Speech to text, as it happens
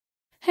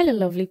Hello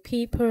lovely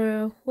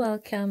people,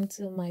 welcome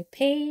to my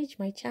page,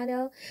 my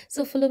channel.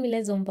 So follow me,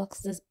 let's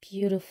unbox this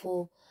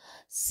beautiful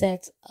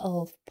set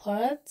of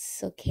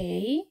parts.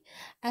 Okay,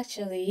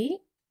 actually,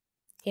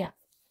 yeah,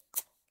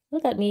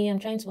 look at me, I'm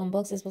trying to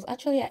unbox this, but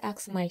actually I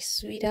asked my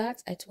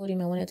sweetheart. I told him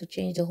I wanted to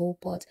change the whole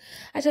pot.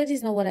 Actually, this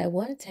is not what I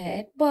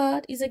wanted,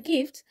 but it's a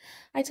gift.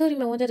 I told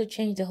him I wanted to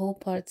change the whole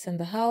parts in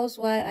the house,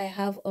 while I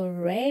have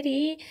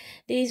already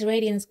these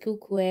Radiance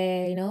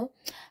cookware,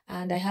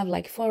 and I have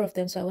like 4 of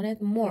them, so I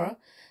wanted more.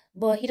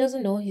 But he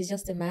doesn't know, he's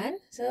just a man.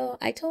 So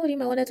I told him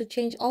I wanted to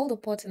change all the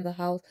pots in the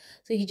house.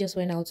 So he just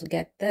went out to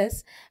get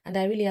this. And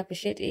I really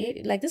appreciate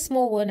it. Like this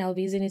small one, I'll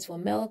be using it for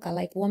milk. I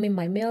like warming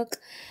my milk.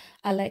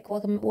 I like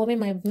warming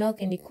my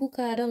milk in the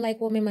cooker. I don't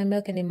like warming my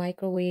milk in the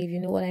microwave.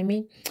 You know what I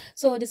mean?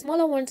 So the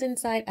smaller ones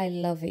inside, I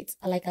love it.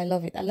 I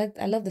love it.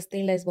 I love the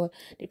stainless. But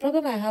the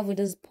problem I have with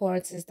these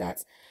pots is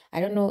that I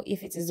don't know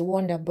if it is the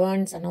one that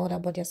burns and all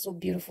that, but they're so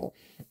beautiful.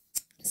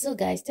 So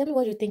guys, tell me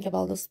what you think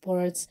about the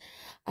sports.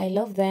 I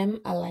love them.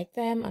 I like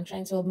them. I'm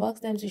trying to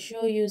unbox them to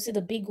show you. See the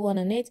big one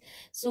on it.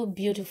 So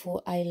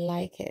beautiful. I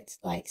like it.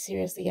 Like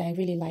seriously, I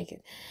really like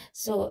it.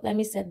 So let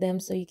me set them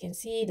so you can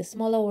see the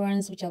smaller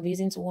ones which I'll be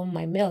using to warm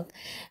my milk.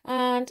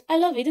 And I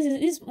love it.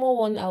 This small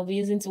one I'll be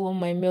using to warm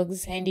my milk.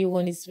 This handy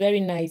one is very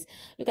nice.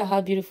 Look at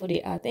how beautiful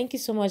they are. Thank you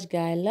so much,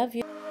 guys. I love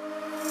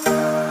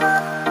you.